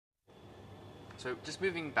So just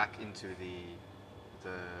moving back into the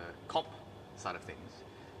comp side of things.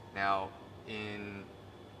 Now, in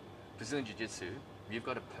Brazilian Jiu-Jitsu, you've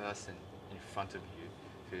got a person in front of you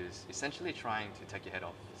who's essentially trying to take your head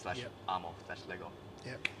off, slash Yep. arm off, slash leg off,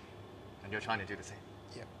 Yep. and you're trying to do the same.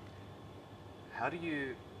 Yep. How do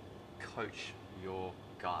you coach your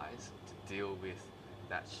guys to deal with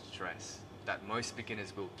that stress that most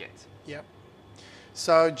beginners will get? Yep.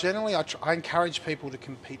 So generally, I encourage people to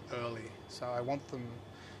compete early. So I want them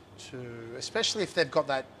to, especially if they've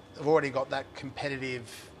already got that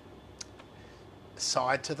competitive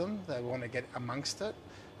side to them, they want to get amongst it.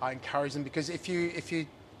 I encourage them, because if you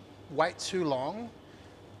wait too long,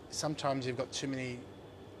 sometimes you've got too many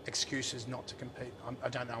excuses not to compete. I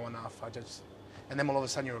don't know enough. And then all of a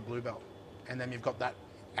sudden you're a blue belt, and then you've got that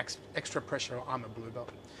extra pressure. I'm a blue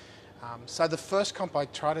belt. So the first comp, I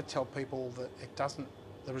try to tell people that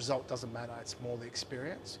the result doesn't matter. It's more the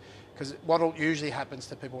experience. Because what usually happens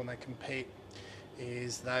to people when they compete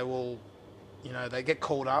is they will, they get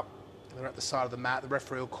called up. They're at the side of the mat. The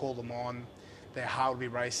referee will call them on. Their heart will be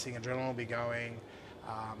racing. Adrenaline will be going.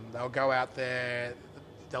 They'll go out there.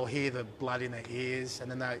 They'll hear the blood in their ears, and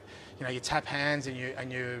then you tap hands and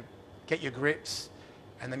you get your grips,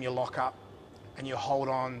 and then you lock up and you hold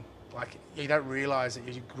on. Like, you don't realise that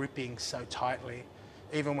you're gripping so tightly,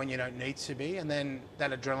 even when you don't need to be, and then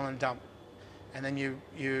that adrenaline dump. And then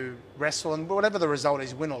you wrestle, and whatever the result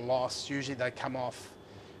is, win or loss, usually they come off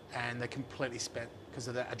and they're completely spent because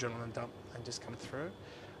of that adrenaline dump and just come through.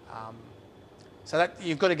 So that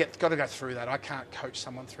you've got to go through that. I can't coach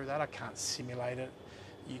someone through that. I can't simulate it.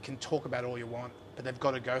 You can talk about all you want, but they've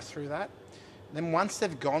got to go through that. Then once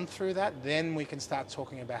they've gone through that, then we can start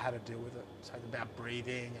talking about how to deal with it. So about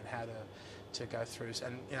breathing and how to go through.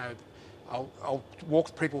 And I'll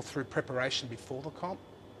walk people through preparation before the comp,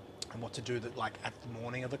 and what to do at the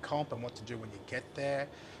morning of the comp, and what to do when you get there.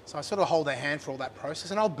 So I sort of hold their hand for all that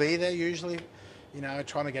process, and I'll be there usually,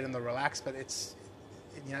 trying to get them to relax. But it's,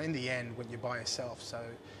 in the end, when you're by yourself. So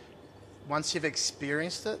once you've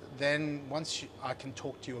experienced it, then I can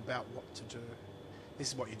talk to you about what to do.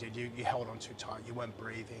 This is what you did. You held on too tight. You weren't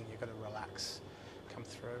breathing. You've got to relax, come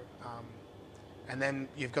through. And then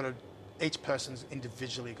each person's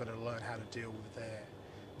individually got to learn how to deal with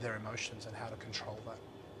their emotions and how to control that.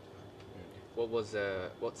 What's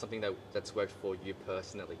something that's worked for you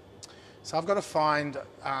personally? So I've got to find,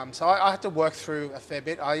 I have to work through a fair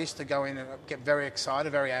bit. I used to go in and get very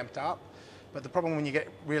excited, very amped up. But the problem when you get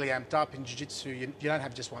really amped up in jiu-jitsu, you don't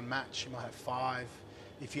have just one match. You might have 5.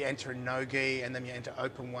 If you enter in no-gi and then you enter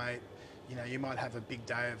open weight, you might have a big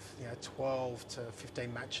day of 12 to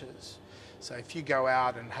 15 matches. So if you go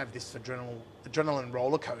out and have this adrenaline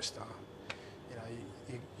roller coaster,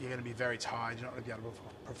 you're going to be very tired. You're not going to be able to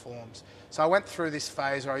perform. So I went through this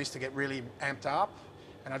phase where I used to get really amped up,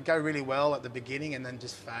 and I'd go really well at the beginning and then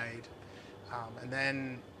just fade. And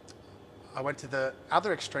then I went to the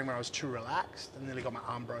other extreme where I was too relaxed and nearly got my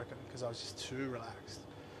arm broken because I was just too relaxed.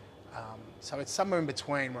 So it's somewhere in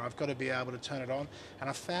between where I've got to be able to turn it on. And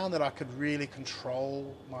I found that I could really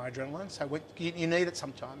control my adrenaline. So you need it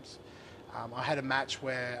sometimes. I had a match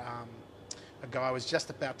where a guy was just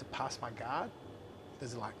about to pass my guard.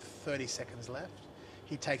 There's like 30 seconds left.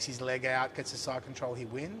 He takes his leg out, gets a side control, he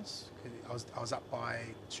wins. I was up by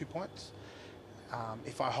 2 points.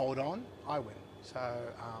 If I hold on, I win. So,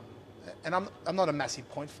 and I'm not a massive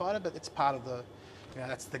point fighter, but it's part of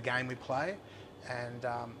that's the game we play. And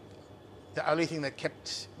the only thing that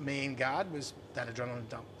kept me in guard was that adrenaline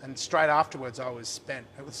dump. And straight afterwards, I was spent.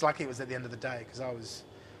 It was lucky it was at the end of the day because I was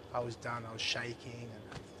done. I was shaking, and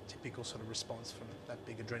typical sort of response from that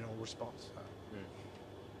big adrenal response. So.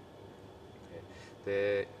 Okay.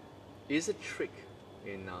 There is a trick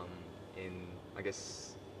in I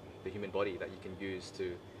guess the human body that you can use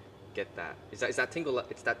to get that. Is that tingle?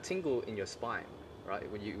 It's that tingle in your spine, right?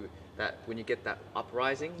 When you get that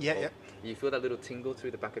uprising. Yeah. You feel that little tingle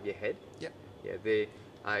through the back of your head. Yep. Yeah.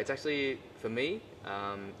 It's actually for me,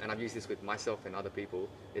 and I've used this with myself and other people.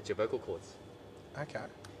 It's your vocal cords. Okay.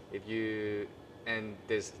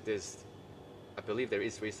 I believe there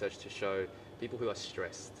is research to show people who are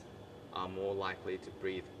stressed are more likely to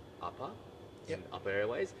breathe upper in upper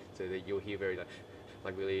airways, so that you'll hear very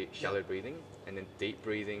like really shallow breathing, and then deep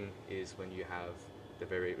breathing is when you have the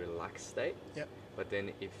very relaxed state. Yep. But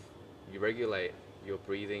then if you regulate your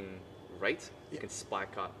breathing rate, you can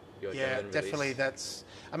spike up your adrenaline release. Definitely.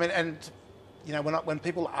 When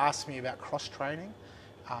people ask me about cross training,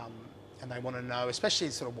 and they want to know, especially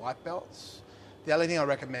sort of white belts, the only thing I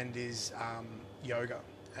recommend is yoga,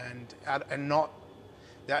 and not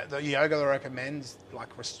the yoga that I recommend,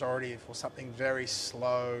 like restorative or something very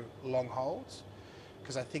slow, long holds.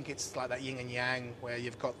 because I think it's like that yin and yang where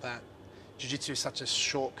you've got that jiu-jitsu is such a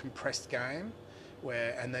short, compressed game,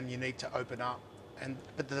 and then you need to open up.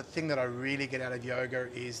 But the thing that I really get out of yoga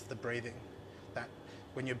is the breathing. That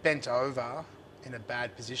when you're bent over in a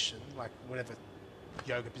bad position, like whatever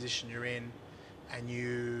yoga position you're in, and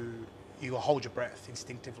you hold your breath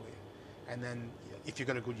instinctively, and then if you've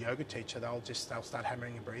got a good yoga teacher, they'll start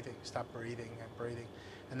hammering your breathing, start breathing and breathing,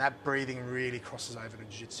 and that breathing really crosses over to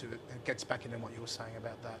jiu-jitsu. It gets back into what you were saying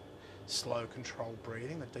about that slow, controlled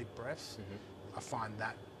breathing, the deep breaths. I find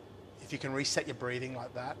that if you can reset your breathing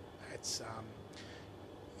like that, it's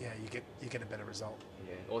you get a better result.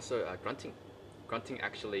 Yeah. Also, grunting. Grunting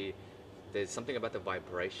actually, there's something about the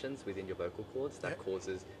vibrations within your vocal cords that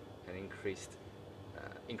causes an increased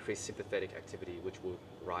sympathetic activity, which will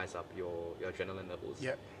rise up your adrenaline levels.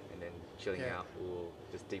 Yep. And then chilling out will,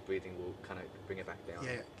 just deep breathing will kind of bring it back down.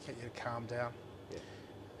 Yeah, get you to calm down. Yeah.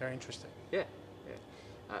 Very interesting. Yeah.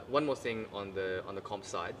 One more thing on the comp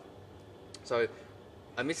side. So,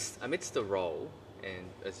 amidst the role, and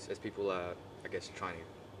as people are, I guess, trying to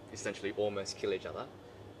essentially almost kill each other,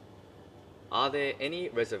 are there any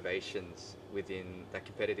reservations within that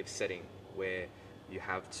competitive setting where you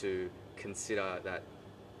have to consider that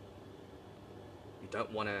you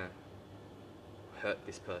don't want to hurt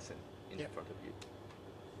this person in front of you?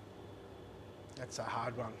 That's a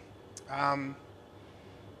hard one. I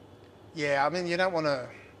mean, you don't want to...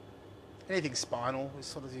 Anything spinal is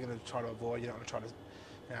sort of you're going to try to avoid. You don't want to try to...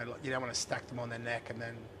 you don't want to stack them on their neck and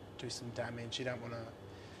then do some damage. You don't want to...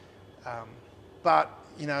 but,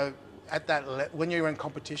 at that when you're in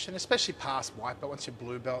competition, especially past white belt, once you're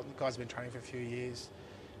blue belt, the guys have been training for a few years,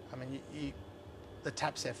 I mean, the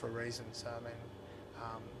tap's there for a reason. So, I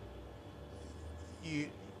mean,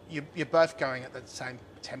 you're both going at the same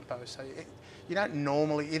tempo. So you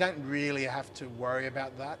don't really have to worry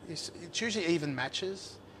about that. It's usually even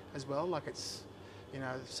matches as well. Like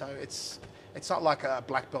so it's not like a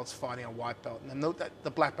black belt's fighting a white belt. And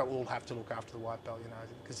the black belt will have to look after the white belt,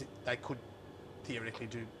 because they could theoretically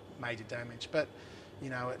do major damage. But,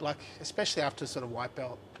 especially after sort of white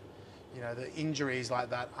belt, the injuries like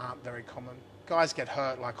that aren't very common. Guys get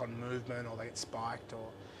hurt like on movement, or they get spiked,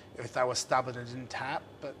 or if they were stubborn and didn't tap.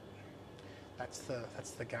 But that's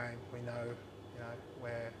the game. We know,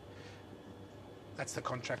 where that's the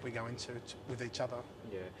contract we go into with each other.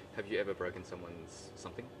 Yeah. Have you ever broken someone's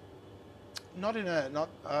something?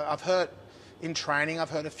 I've heard in training. I've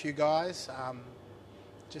heard a few guys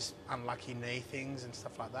just unlucky knee things and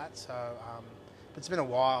stuff like that. So, but it's been a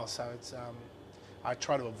while. So I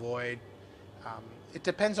try to avoid. It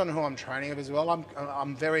depends on who I'm training with as well.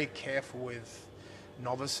 I'm very careful with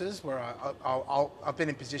novices where I've been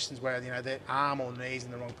in positions where their arm or knee's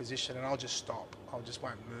in the wrong position, and I'll just stop. I just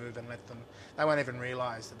won't move and let them. They won't even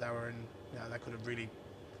realise that they were in. They could have really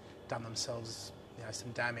done themselves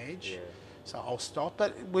some damage. Yeah. So I'll stop.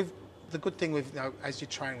 But the good thing with as you're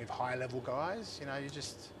training with high level guys,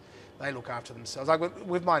 they look after themselves. Like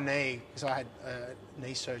with my knee, because I had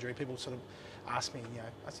knee surgery, people sort of ask me,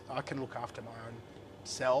 I can look after my own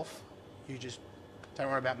self. You just don't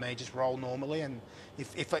worry about me. Just roll normally, and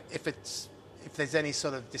if there's any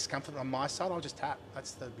sort of discomfort on my side, I'll just tap.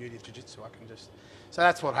 That's the beauty of jiu-jitsu. So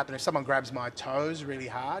that's what happened. If someone grabs my toes really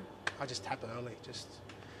hard, I just tap early.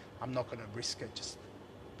 I'm not going to risk it just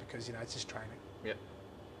because it's just training. Yep.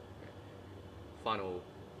 Final.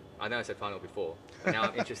 I know I said final before, but now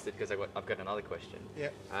I'm interested because I've got another question. Yeah.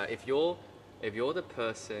 If you're the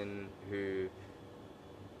person who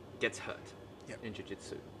gets hurt in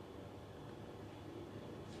jiu-jitsu,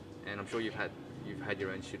 and I'm sure you've had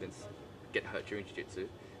your own students get hurt during jiu-jitsu,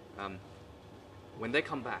 when they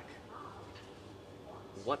come back,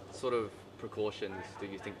 what sort of precautions do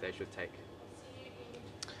you think they should take?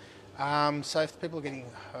 So if people are getting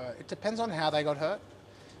hurt, it depends on how they got hurt.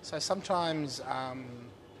 So sometimes,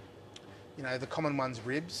 the common one's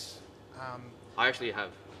ribs. I actually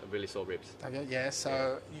have really sore ribs. Yeah,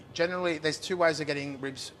 so generally there's two ways of getting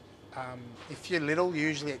ribs. If you're little,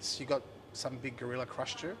 usually you got some big gorilla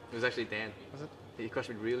crushed you. It was actually Dan. Was it? He crushed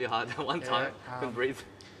me really hard at one time. Couldn't breathe.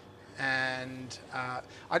 And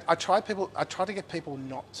I try to get people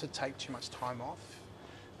not to take too much time off,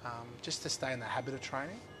 just to stay in the habit of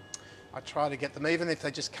training. I try to get them, even if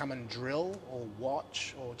they just come and drill or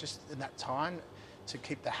watch or just in that time, to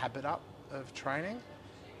keep the habit up of training.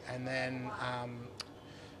 And then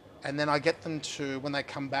I get them to, when they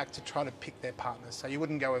come back, to try to pick their partners. So you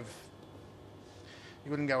wouldn't go with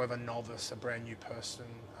a novice, a brand new person.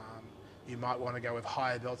 You might want to go with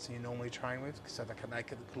higher belts than you normally train with, so they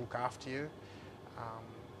can look after you.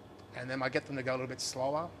 And then I get them to go a little bit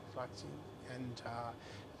slower, and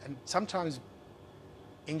sometimes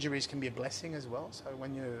injuries can be a blessing as well. So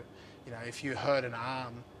when if you hurt an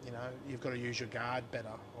arm, you've got to use your guard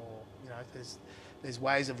better, or there's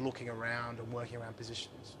ways of looking around and working around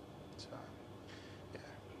positions. So yeah.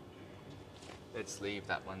 Let's leave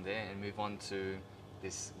that one there and move on to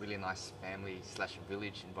this really nice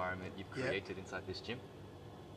family/village environment you've created inside this gym.